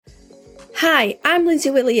Hi, I'm Lindsay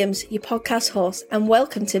Williams, your podcast host, and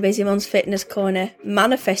welcome to Busy Mum's Fitness Corner,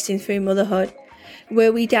 Manifesting Through Motherhood,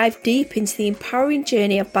 where we dive deep into the empowering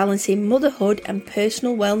journey of balancing motherhood and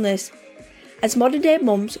personal wellness. As modern day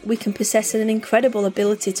mums, we can possess an incredible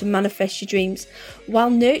ability to manifest your dreams while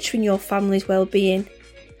nurturing your family's well-being.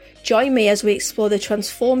 Join me as we explore the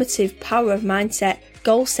transformative power of mindset,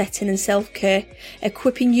 goal setting and self-care,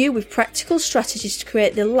 equipping you with practical strategies to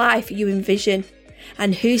create the life you envision.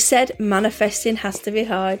 And who said manifesting has to be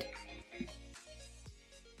hard?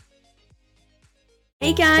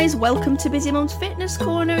 Hey guys, welcome to Busy Mum's Fitness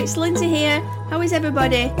Corner. It's Lindsay here. How is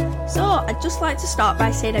everybody? So I'd just like to start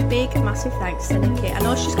by saying a big, massive thanks to Nikki. I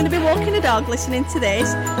know she's going to be walking a dog listening to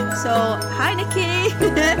this. So hi Nikki,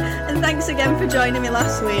 and thanks again for joining me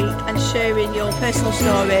last week and sharing your personal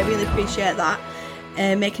story. I really appreciate that.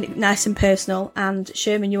 Making it nice and personal and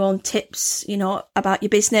sharing your own tips, about your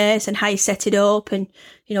business and how you set it up and,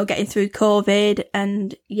 getting through COVID.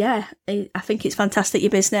 And yeah, I think it's fantastic, your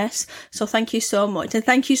business. So thank you so much. And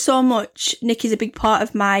thank you so much. Nikki's a big part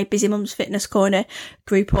of my Busy Mum's Fitness Corner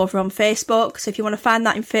group over on Facebook. So if you want to find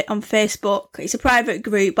that on Facebook, it's a private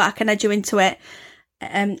group, but I can add you into it.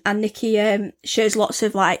 And Nikki shares lots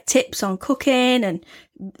of tips on cooking and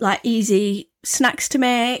easy snacks to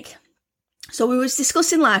make. So we was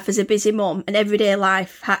discussing life as a busy mum and everyday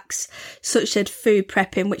life hacks such as food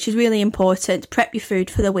prepping, which is really important. Prep your food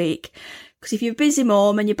for the week. Because if you're a busy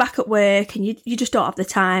mum and you're back at work and you just don't have the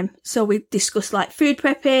time. So we discussed food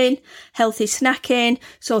prepping, healthy snacking.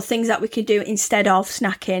 So things that we can do instead of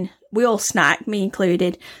snacking. We all snack, me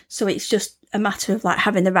included. So it's just a matter of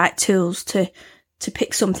having the right tools to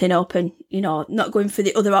pick something up and, not going for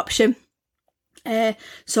the other option.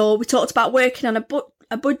 So we talked about working on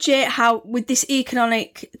a budget, how with this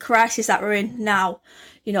economic crisis that we're in now,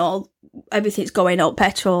 everything's going up,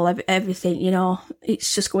 petrol, everything,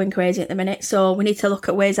 it's just going crazy at the minute. So we need to look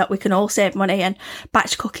at ways that we can all save money, and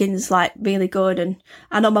batch cooking's really good. And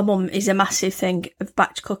I know my mum is a massive thing of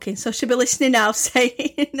batch cooking, so she'll be listening now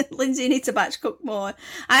saying, Lindsay, you need to batch cook more.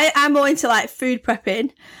 I'm more into food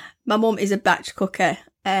prepping. My mum is a batch cooker.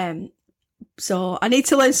 So I need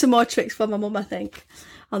to learn some more tricks from my mum, I think,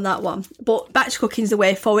 on that one. But batch cooking's the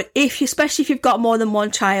way forward. Especially if you've got more than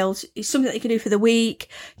one child, it's something that you can do for the week,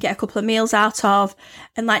 get a couple of meals out of.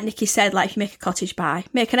 And like Nikki said, if you make a cottage pie,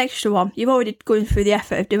 make an extra one. You've already gone through the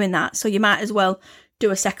effort of doing that, so you might as well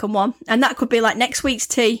do a second one. And that could be next week's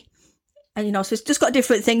tea. And, so it's just got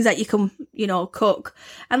different things that you can, cook.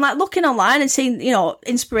 And looking online and seeing,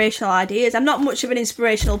 inspirational ideas. I'm not much of an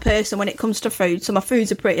inspirational person when it comes to food. So my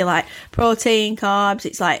foods are pretty protein, carbs.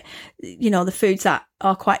 It's the foods that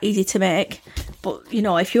are quite easy to make. But,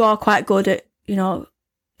 if you are quite good at,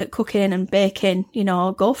 at cooking and baking,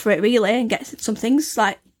 go for it really and get some things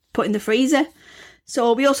put in the freezer.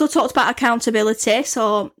 So we also talked about accountability.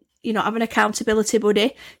 So, have an accountability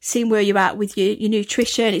buddy, seeing where you're at with your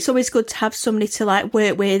nutrition. It's always good to have somebody to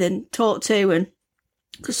work with and talk to. And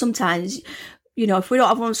because sometimes, if we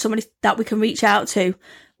don't have somebody that we can reach out to,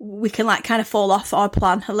 we can kind of fall off our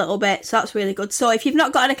plan a little bit. So that's really good. So if you've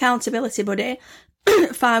not got an accountability buddy,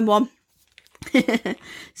 find one.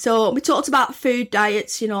 So we talked about food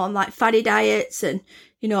diets, and fatty diets and,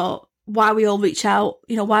 why we all reach out,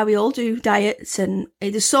 why we all do diets. And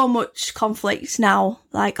there's so much conflict now,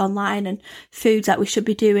 online and foods that we should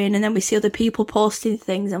be doing. And then we see other people posting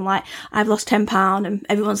things and I've lost 10 pounds and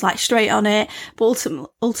everyone's straight on it. But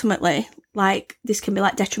ultimately, this can be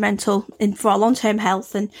detrimental for our long-term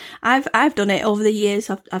health. And I've done it over the years.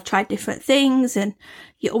 I've tried different things and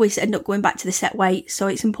you always end up going back to the set weight. So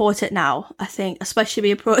it's important now, I think, especially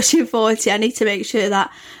me approaching 40, I need to make sure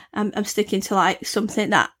that I'm sticking to something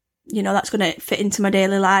that, that's going to fit into my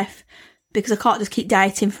daily life, because I can't just keep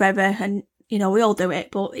dieting forever. And, we all do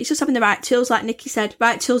it, but it's just having the right tools, like Nikki said,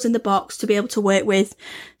 right tools in the box to be able to work with.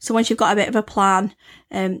 So once you've got a bit of a plan,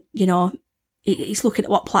 it's looking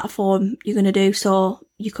at what platform you're going to do. So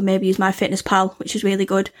you can maybe use MyFitnessPal, which is really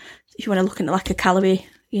good if you want to look at a calorie.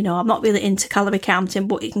 I'm not really into calorie counting,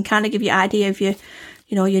 but it can kind of give you an idea of your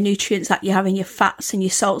nutrients that you have in your fats and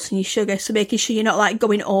your salts and your sugar. So making sure you're not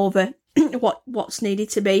going over what's needed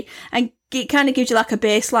to be, and it kind of gives you a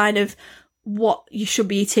baseline of what you should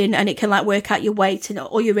be eating, and it can work out your weight and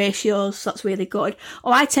all your ratios. So that's really good.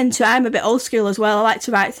 I'm a bit old school as well. I like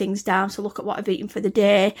to write things down, so look at what I've eaten for the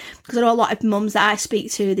day, because I know a lot of mums that I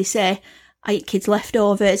speak to, they say I eat kids'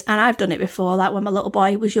 leftovers, and I've done it before, when my little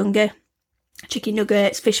boy was younger, chicken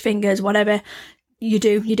nuggets, fish fingers, whatever. You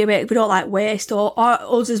do it. We don't like waste, or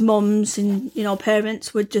us as mums and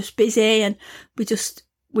parents, we're just busy and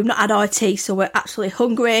we've not had our tea, so we're absolutely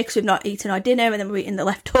hungry because we've not eaten our dinner, and then we're eating the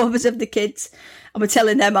leftovers of the kids and we're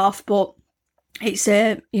telling them off. But it's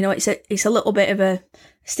it's a little bit of a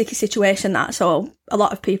sticky situation, that, so a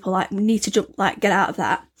lot of people like need to get out of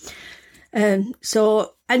that. And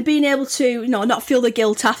being able to, not feel the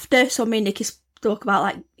guilt after. So me and Nikki talk about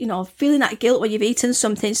like, feeling that guilt when you've eaten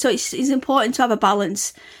something. So it's important to have a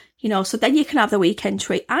balance, so then you can have the weekend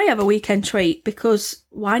treat. I have a weekend treat because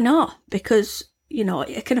why not? Because,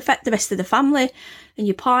 it can affect the rest of the family and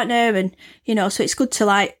your partner, and, so it's good to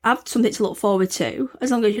like have something to look forward to,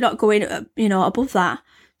 as long as you're not going, above that.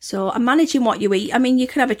 So I'm managing what you eat. I mean, you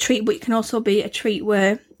can have a treat, but it can also be a treat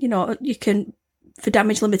where, you can, for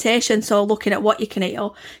damage limitation. So looking at what you can eat,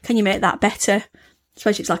 or can you make that better,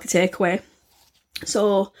 especially if it's like a takeaway.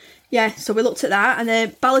 So yeah, so we looked at that, and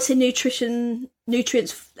then balancing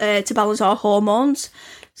nutrients to balance our hormones.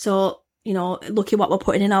 So, looking what we're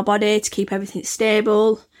putting in our body to keep everything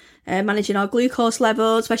stable, managing our glucose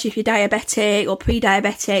levels, especially if you're diabetic or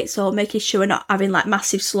pre-diabetic. So making sure we're not having like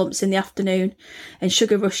massive slumps in the afternoon and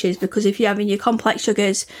sugar rushes, because if you're having your complex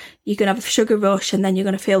sugars, you're going to have a sugar rush and then you're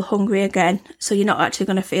going to feel hungry again. So you're not actually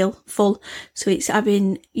going to feel full. So it's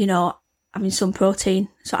having some protein.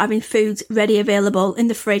 So having foods ready, available in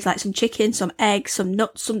the fridge, like some chicken, some eggs, some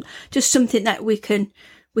nuts, just something that we can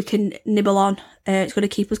nibble on. It's going to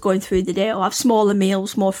keep us going through the day, or have smaller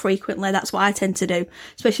meals more frequently. That's what I tend to do,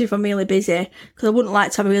 especially if I'm really busy, because I wouldn't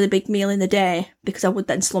like to have a really big meal in the day, because I would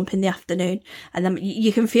then slump in the afternoon, and then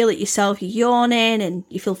you can feel it yourself. You're yawning and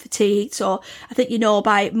you feel fatigued. So I think,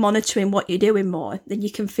 by monitoring what you're doing more, then you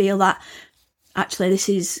can feel that actually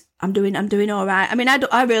I'm doing all right. I mean,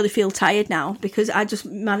 I really feel tired now because I just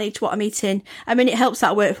manage what I'm eating. I mean, it helps that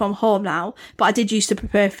I work from home now, but I did used to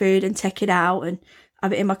prepare food and take it out and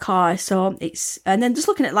have it in my car. So and then just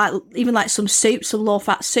looking at even some soups, some low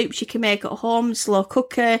fat soups you can make at home, slow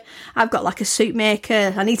cooker. I've got like a soup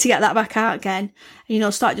maker. I need to get that back out again.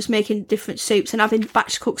 Start just making different soups and having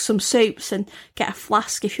batch cooked some soups, and get a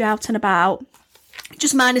flask if you're out and about.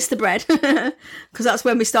 Just minus the bread, because that's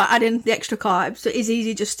when we start adding the extra carbs. So it's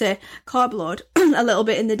easy just to carb load a little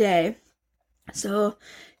bit in the day. So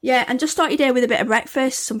yeah, and just start your day with a bit of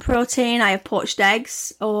breakfast, some protein. I have poached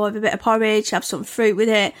eggs, or have a bit of porridge, have some fruit with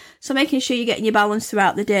it. So making sure you're getting your balance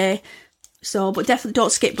throughout the day. So, but definitely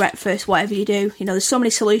don't skip breakfast, whatever you do. There's so many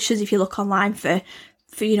solutions if you look online for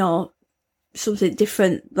something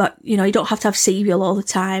different. Like, you don't have to have cereal all the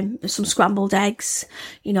time. There's some scrambled eggs,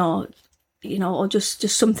 or just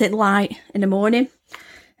something light in the morning.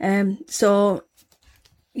 So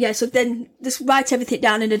then just write everything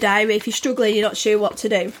down in a diary. If you're struggling, you're not sure what to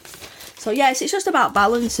do. So yes, it's just about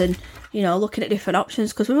balance and, looking at different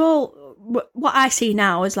options, because what I see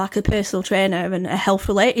now is like a personal trainer and a health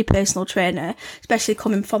related personal trainer, especially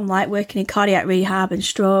coming from like working in cardiac rehab and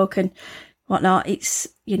stroke and whatnot. It's,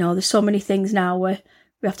 there's so many things now where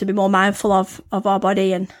we have to be more mindful of our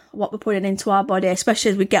body and what we're putting into our body,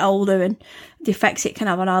 especially as we get older, and the effects it can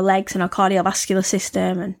have on our legs and our cardiovascular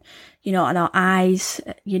system and, and our eyes.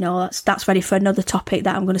 That's ready for another topic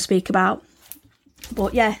that I'm going to speak about.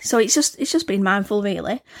 But yeah, so it's just being mindful,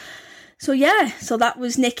 really. So yeah, so that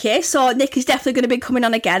was Nikki. So Nikki's definitely going to be coming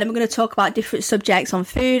on again, and we're going to talk about different subjects on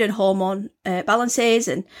food and hormone balances.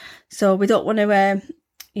 And so we don't want to,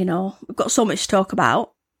 we've got so much to talk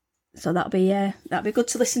about. So that'll be good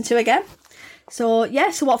to listen to again. So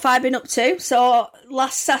yeah, so what have I been up to? So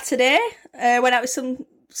last Saturday, went out with some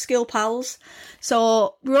school pals.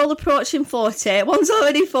 So we're all approaching 40. One's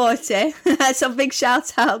already 40. So big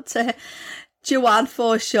shout out to Joanne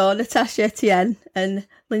Forshaw, Natasha Etienne and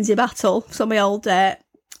Lindsay Battle, some of my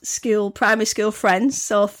old primary school friends.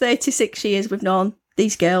 So 36 years we've known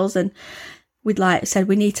these girls, and we'd said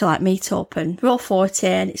we need to meet up, and we're all 40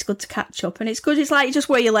 and it's good to catch up, and it's good. It's just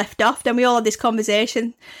where you left off. Then we all had this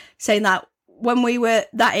conversation saying that when we were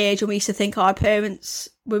that age and we used to think our parents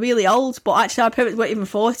were really old, but actually our parents weren't even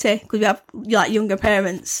 40, because we have younger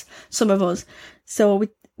parents, some of us. So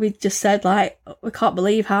we just said we can't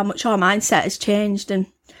believe how much our mindset has changed. And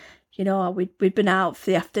we'd been out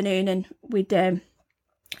for the afternoon, and we'd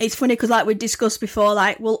it's funny because we discussed before,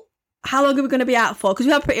 well, how long are we going to be out for? Because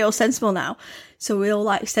we are pretty all sensible now. So we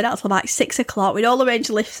all stayed out till 6 o'clock. We'd all arrange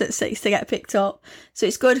lifts at 6 to get picked up. So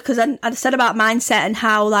it's good, because I said about mindset and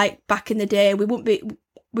how back in the day we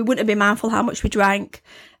wouldn't have been mindful how much we drank.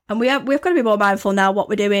 And we've got to be more mindful now what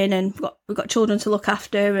we're doing, and we've got children to look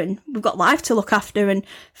after, and we've got life to look after, and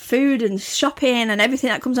food and shopping and everything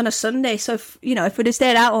that comes on a Sunday. So if we'd have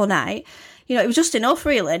stayed out all night, it was just enough,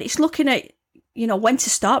 really. And it's looking at, when to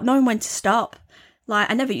stop, knowing when to stop.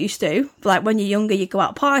 I never used to. But when you're younger, you go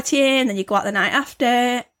out partying, then you go out the night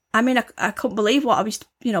after. I mean, I couldn't believe what I was,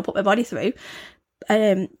 put my body through.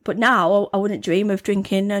 But now I wouldn't dream of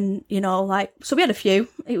drinking, and so we had a few.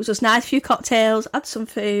 It was just nice, a few cocktails, had some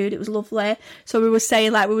food, it was lovely. So we were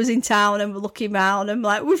saying we was in town and we're looking round and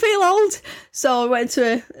we feel old. So we went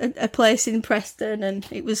to a place in Preston, and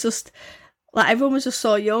it was just everyone was just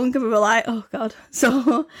so young, and we were like, oh God.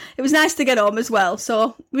 So it was nice to get home as well.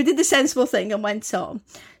 So we did the sensible thing and went home.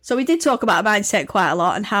 So we did talk about mindset quite a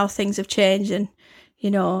lot and how things have changed and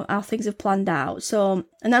how things have planned out. So,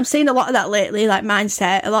 and I'm seeing a lot of that lately,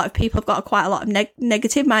 mindset. A lot of people have got quite a lot of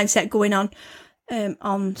negative mindset going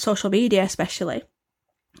on social media, especially.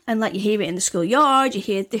 And you hear it in the schoolyard, you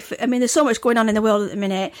hear different, there's so much going on in the world at the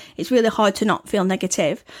minute. It's really hard to not feel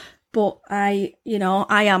negative. But I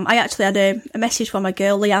actually had a message from my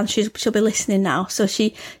girl, Leanne. She'll be listening now. So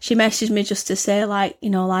she messaged me just to say,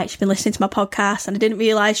 she'd been listening to my podcast, and I didn't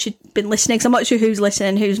realise she'd been listening, because I'm not sure who's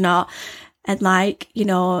listening, who's not. And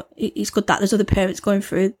it's good that there's other parents going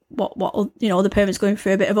through other parents going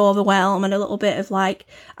through a bit of overwhelm and a little bit of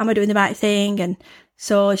am I doing the right thing? And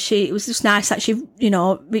so it was just nice that she,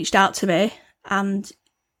 reached out to me, and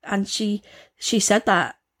she said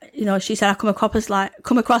that, she said I come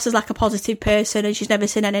across as a positive person, and she's never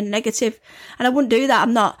seen any negative. And I wouldn't do that.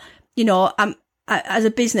 I'm not, as a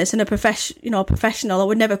business and a professional, I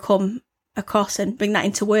would never come across and bring that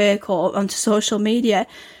into work or onto social media.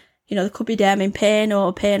 There could be I'm in pain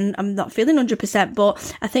or pain I'm not feeling 100%.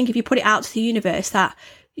 But I think if you put it out to the universe that,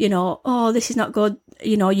 oh, this is not good,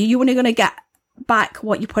 you're only going to get back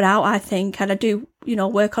what you put out, I think. And I do,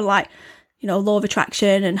 work on law of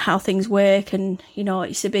attraction and how things work. And,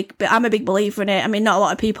 but I'm a big believer in it. Not a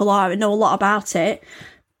lot of people are and know a lot about it.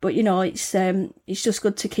 But, it's just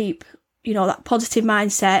good to keep, that positive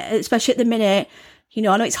mindset, especially at the minute. I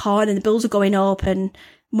know it's hard and the bills are going up and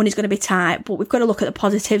money's going to be tight, but we've got to look at the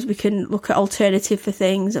positives. We can look at alternative for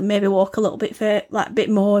things and maybe walk a little bit for a bit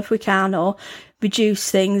more if we can, or reduce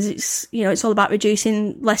things. It's, it's all about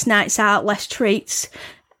reducing, less nights out, less treats,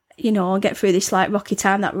 and get through this rocky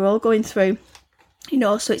time that we're all going through.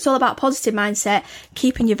 So it's all about positive mindset,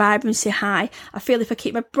 keeping your vibrancy high. I feel if I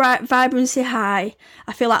keep my vibrancy high,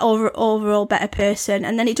 I feel overall better person.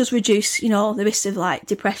 And then it does reduce, the risk of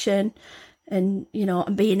depression, and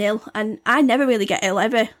and being ill. And I never really get ill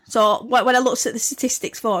ever. So when I looked at the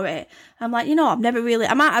statistics for it, I'm like, I've never really,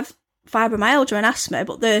 I might have fibromyalgia and asthma,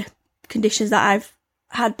 but the conditions that I've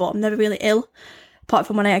had, but I'm never really ill, apart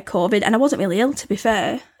from when I had COVID. And I wasn't really ill, to be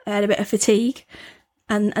fair. I had a bit of fatigue,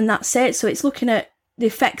 and that's it. So it's looking at the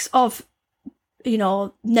effects of,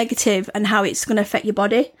 negative and how it's going to affect your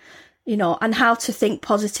body, and how to think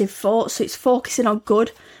positive thoughts. So it's focusing on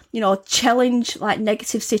good, challenge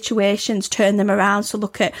negative situations, turn them around. So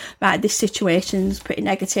look at, right, this situation's pretty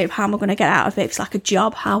negative. How am I going to get out of it? If it's like a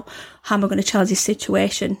job, how am I going to challenge this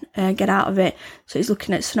situation and get out of it? So it's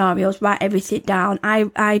looking at scenarios, write everything down.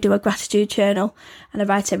 I do a gratitude journal and I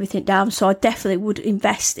write everything down. So I definitely would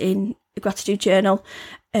invest in a gratitude journal.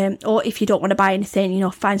 Or if you don't want to buy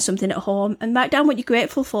anything, find something at home and write down what you're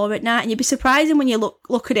grateful for at night. And you'd be surprised when you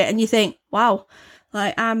look at it and you think, wow,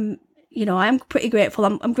 I'm pretty grateful.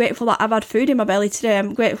 I'm grateful that I've had food in my belly today.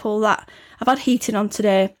 I'm grateful that I've had heating on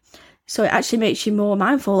today. So it actually makes you more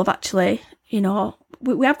mindful of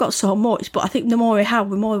we have got so much, but I think the more we have,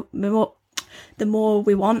 the more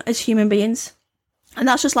we want as human beings. And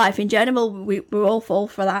that's just life in general. We're all fall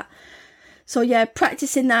for that. So yeah,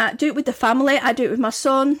 practicing that, do it with the family. I do it with my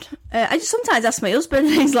son. I just sometimes ask my husband,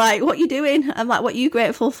 and he's like, what are you doing? I'm like, what are you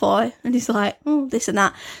grateful for? And he's like, oh, this and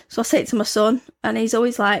that. So I say it to my son, and he's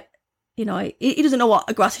always like, he doesn't know what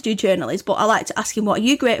a gratitude journal is, but I like to ask him, what are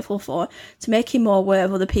you grateful for, to make him more aware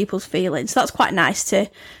of other people's feelings. So that's quite nice to,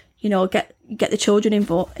 get the children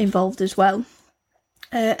involved as well.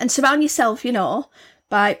 And surround yourself,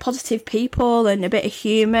 by positive people and a bit of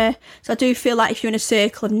humour. So I do feel like if you're in a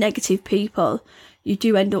circle of negative people, you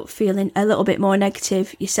do end up feeling a little bit more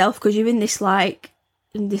negative yourself, because you're in this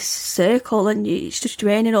in this circle and it's just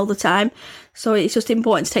draining all the time. So it's just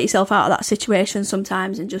important to take yourself out of that situation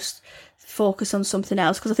sometimes and just focus on something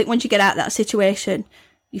else. Because I think once you get out of that situation,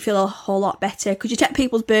 you feel a whole lot better, because you take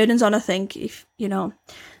people's burdens on, I think, if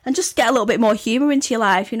and just get a little bit more humour into your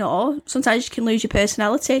life. Sometimes you can lose your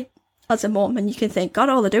personality as a mum, and you can think, God,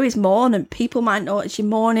 all I do is mourn, and people might notice you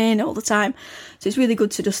mourning all the time. So it's really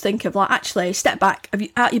good to just think of actually step back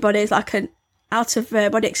out your body, is like an out of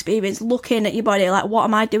body experience, looking at your body, what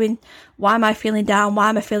am I doing? Why am I feeling down? Why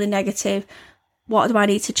am I feeling negative? What do I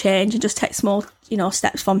need to change? And just take small,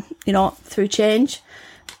 steps from, through change,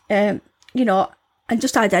 and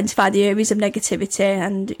just identify the areas of negativity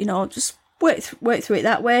and, just work through it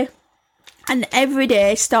that way. And every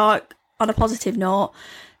day start on a positive note.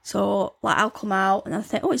 So like I'll come out and I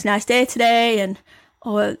think, oh, it's a nice day today, and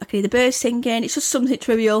I can hear the birds singing. It's just something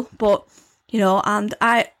trivial, but and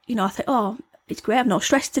I think, oh, it's great. I've no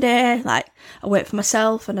stress today. Like I work for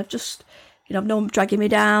myself, and I've just I've no one dragging me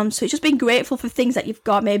down. So it's just being grateful for things that you've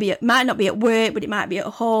got. Maybe it might not be at work, but it might be at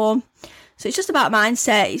home. So it's just about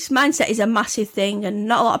mindset. Mindset is a massive thing, and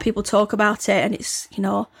not a lot of people talk about it, and it's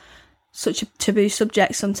such a taboo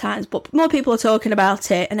subject sometimes, but more people are talking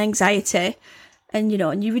about it, and anxiety, and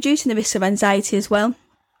and you're reducing the risk of anxiety as well.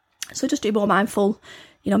 So just do more mindful,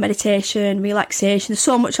 meditation, relaxation. There's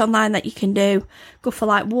so much online that you can do. Go for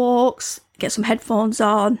like walks, get some headphones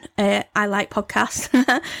on. I like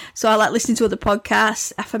podcasts, so I like listening to other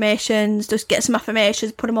podcasts, affirmations. Just get some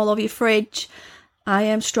affirmations, put them all over your fridge. I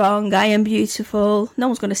am strong, I am beautiful. No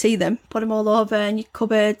one's going to see them. Put them all over in your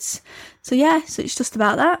cupboards. So so it's just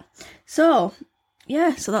about that. So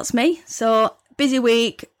that's me. So busy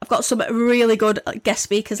week. I've got some really good guest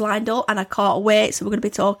speakers lined up, and I can't wait. So we're going to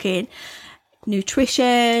be talking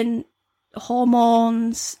nutrition,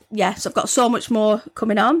 hormones. So I've got so much more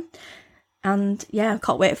coming on, and I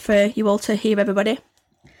can't wait for you all to hear everybody.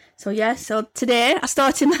 So today I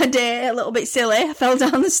started my day a little bit silly. I fell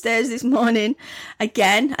down the stairs this morning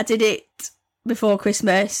again. I did it before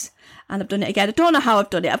Christmas, and I've done it again. I don't know how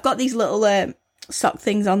I've done it. I've got these little sock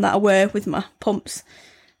things on that I wear with my pumps.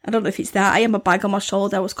 I don't know if it's that. I had my bag on my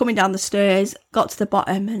shoulder. I was coming down the stairs, got to the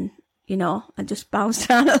bottom, and I just bounced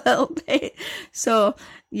down a little bit. So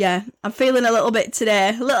I'm feeling a little bit today,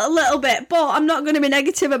 a little bit, but I'm not going to be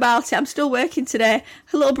negative about it. I'm still working today.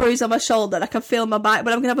 A little bruise on my shoulder. I can feel my back,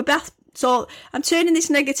 but I'm going to have a bath. So I'm turning this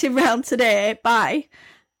negative round today by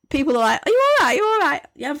people are like, are you all right? Are you all right?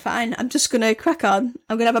 Yeah, I'm fine. I'm just going to crack on.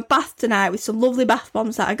 I'm going to have a bath tonight with some lovely bath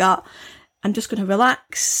bombs that I got. I'm just going to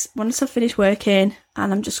relax once I've finished working,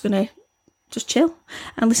 and I'm just going to just chill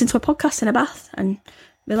and listen to a podcast in a bath and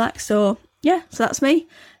relax. So that's me.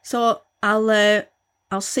 So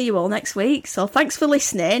I'll see you all next week. So thanks for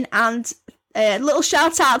listening, and a little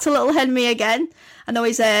shout out to little Henry again. I know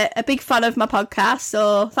he's a big fan of my podcast,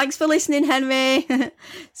 so thanks for listening, Henry.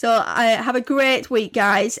 So have a great week,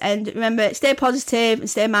 guys, and remember, stay positive and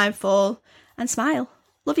stay mindful and smile.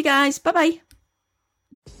 Love you guys. Bye-bye.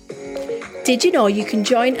 Did you know you can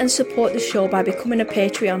join and support the show by becoming a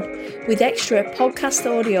Patreon with extra podcast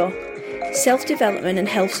audio, self-development and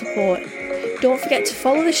health support? Don't forget to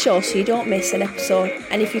follow the show so you don't miss an episode,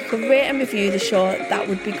 and if you could rate and review the show, that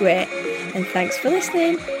would be great. And thanks for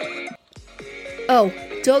listening. Oh,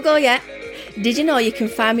 don't go yet. Did you know you can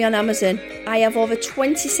find me on Amazon? I have over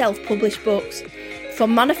 20 self-published books,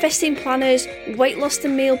 from manifesting planners, weight loss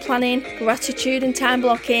and meal planning, gratitude and time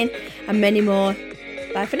blocking, and many more.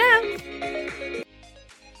 Bye for now.